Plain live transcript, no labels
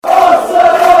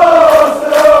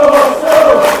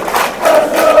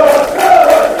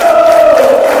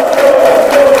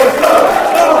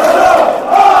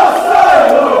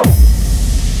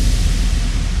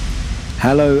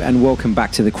Hello and welcome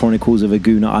back to the Chronicles of a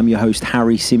Gooner. I'm your host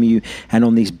Harry Symeou, and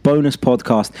on this bonus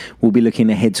podcast we'll be looking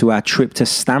ahead to our trip to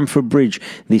Stamford Bridge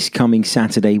this coming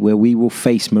Saturday, where we will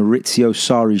face Maurizio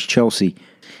Sarri's Chelsea.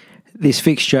 This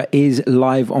fixture is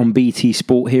live on BT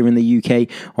Sport here in the UK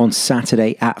on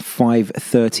Saturday at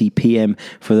 5:30 p.m.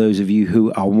 for those of you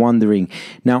who are wondering.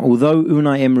 Now, although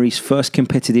Unai Emery's first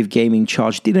competitive gaming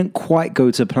charge didn't quite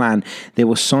go to plan, there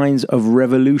were signs of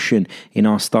revolution in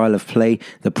our style of play,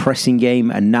 the pressing game,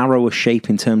 a narrower shape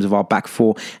in terms of our back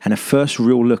four, and a first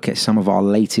real look at some of our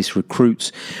latest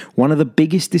recruits. One of the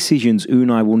biggest decisions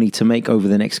Unai will need to make over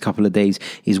the next couple of days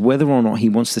is whether or not he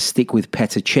wants to stick with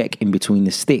Petr Cech in between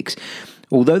the sticks.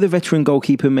 Although the veteran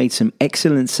goalkeeper made some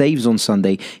excellent saves on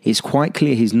Sunday, it's quite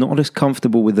clear he's not as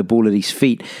comfortable with the ball at his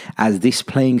feet as this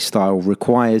playing style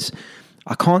requires.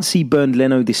 I can't see Bernd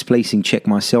Leno displacing Cech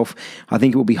myself. I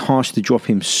think it would be harsh to drop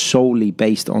him solely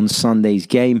based on Sunday's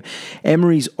game.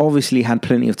 Emery's obviously had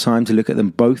plenty of time to look at them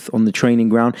both on the training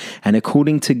ground, and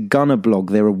according to Gunner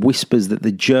Blog, there are whispers that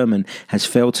the German has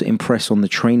failed to impress on the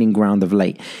training ground of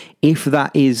late. If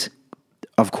that is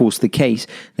of course the case,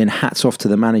 then hats off to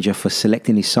the manager for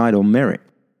selecting his side on merit.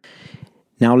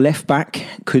 Now, left back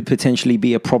could potentially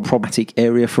be a problematic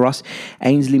area for us.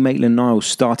 Ainsley Maitland-Niles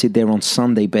started there on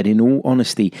Sunday, but in all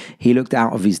honesty, he looked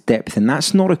out of his depth, and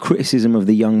that's not a criticism of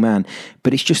the young man,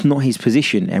 but it's just not his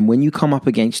position. And when you come up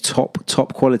against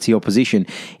top quality opposition,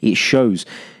 it shows.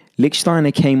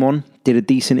 Lichtsteiner came on, did a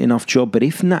decent enough job, but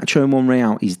if Nacho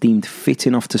Monreal is deemed fit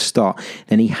enough to start,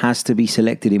 then he has to be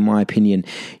selected, in my opinion.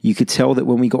 You could tell that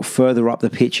when we got further up the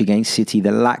pitch against City,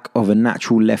 the lack of a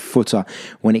natural left footer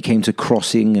when it came to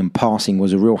crossing and passing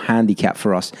was a real handicap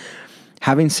for us.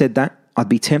 Having said that, I'd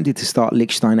be tempted to start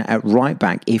Lichtsteiner at right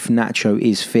back if Nacho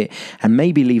is fit, and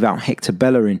maybe leave out Hector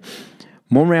Bellerin.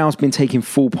 Monreal's been taking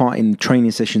full part in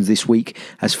training sessions this week,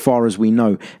 as far as we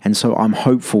know, and so I'm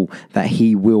hopeful that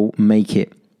he will make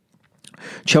it.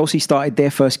 Chelsea started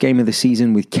their first game of the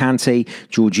season with Kante,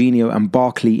 Jorginho and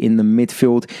Barkley in the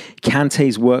midfield.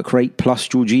 Kante's work rate plus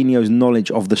Jorginho's knowledge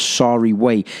of the Sarri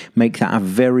way make that a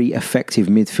very effective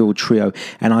midfield trio,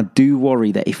 and I do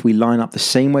worry that if we line up the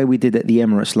same way we did at the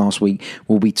Emirates last week,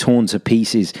 we'll be torn to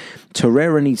pieces.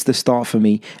 Torreira needs to start for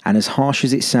me, and as harsh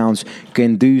as it sounds,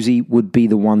 Guendouzi would be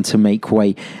the one to make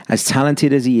way. As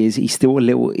talented as he is, he's still a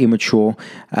little immature,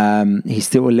 he's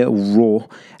still a little raw,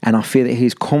 and I fear that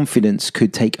his confidence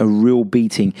could take a real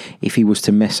beating if he was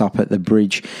to mess up at the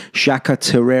bridge. Xhaka,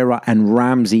 Torreira and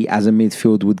Ramsey as a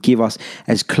midfield would give us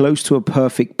as close to a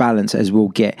perfect balance as we'll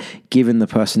get, given the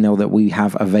personnel that we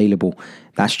have available.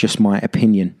 That's just my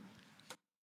opinion.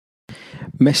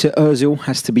 Mesut Ozil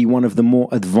has to be one of the more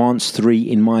advanced three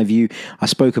in my view. I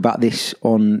spoke about this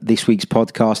on this week's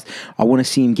podcast. I want to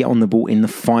see him get on the ball in the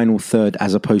final third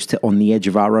as opposed to on the edge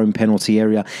of our own penalty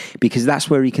area, because that's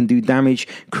where he can do damage,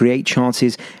 create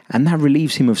chances, and that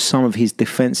relieves him of some of his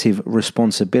defensive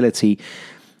responsibility.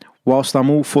 Whilst I'm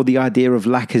all for the idea of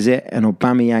Lacazette and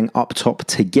Aubameyang up top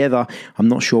together, I'm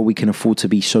not sure we can afford to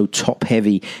be so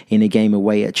top-heavy in a game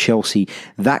away at Chelsea.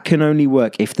 That can only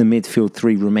work if the midfield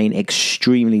three remain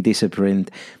extremely disciplined.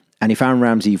 And if Aaron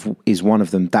Ramsey is one of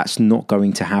them, that's not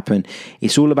going to happen.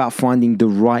 It's all about finding the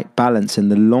right balance,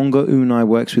 and the longer Unai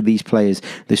works with these players,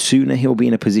 the sooner he'll be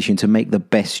in a position to make the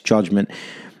best judgment.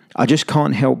 I just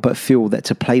can't help but feel that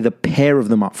to play the pair of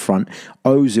them up front,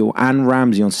 Ozil and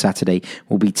Ramsey on Saturday,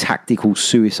 will be tactical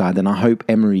suicide, and I hope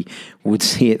Emery would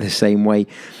see it the same way.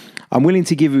 I'm willing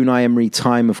to give Unai Emery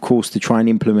time, of course, to try and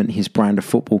implement his brand of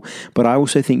football, but I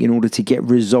also think in order to get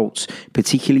results,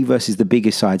 particularly versus the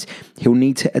bigger sides, he'll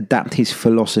need to adapt his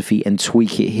philosophy and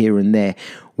tweak it here and there.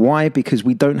 Why? Because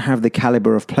we don't have the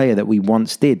calibre of player that we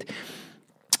once did.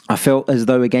 I felt as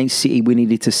though against City we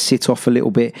needed to sit off a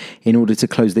little bit in order to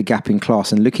close the gap in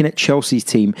class. And looking at Chelsea's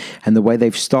team and the way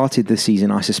they've started the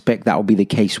season, I suspect that will be the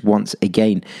case once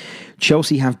again.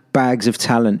 Chelsea have bags of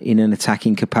talent in an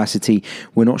attacking capacity.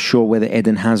 We're not sure whether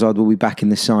Eden Hazard will be back in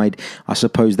the side. I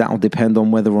suppose that will depend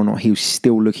on whether or not he's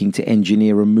still looking to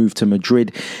engineer a move to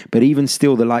Madrid. But even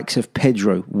still, the likes of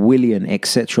Pedro, Willian,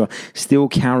 etc. still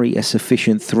carry a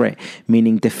sufficient threat,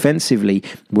 meaning defensively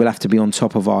we'll have to be on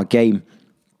top of our game.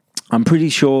 I'm pretty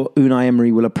sure Unai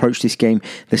Emery will approach this game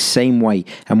the same way,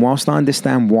 and whilst I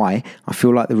understand why, I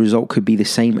feel like the result could be the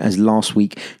same as last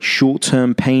week.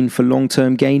 Short-term pain for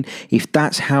long-term gain. If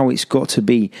that's how it's got to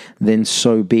be, then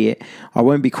so be it. I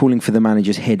won't be calling for the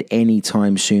manager's head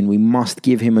anytime soon. We must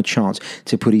give him a chance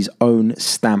to put his own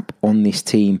stamp on this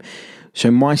team. So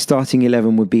my starting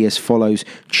 11 would be as follows: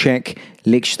 Cech,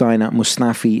 Lichtsteiner,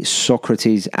 Mustafi,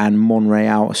 Socrates and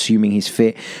Monreal, assuming he's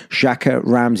fit. Xhaka,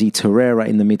 Ramsey, Torreira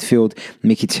in the midfield.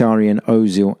 Mkhitaryan,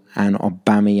 Ozil and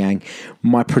Aubameyang.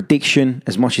 My prediction,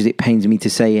 as much as it pains me to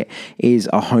say it, is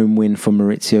a home win for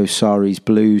Maurizio Sarri's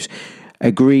Blues.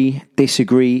 Agree,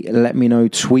 disagree, let me know.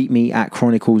 Tweet me at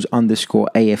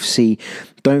Chronicles_AFC.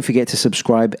 Don't forget to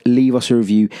subscribe, leave us a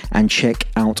review, and check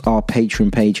out our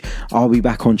Patreon page. I'll be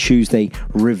back on Tuesday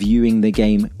reviewing the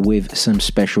game with some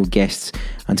special guests.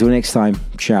 Until next time,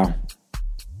 ciao.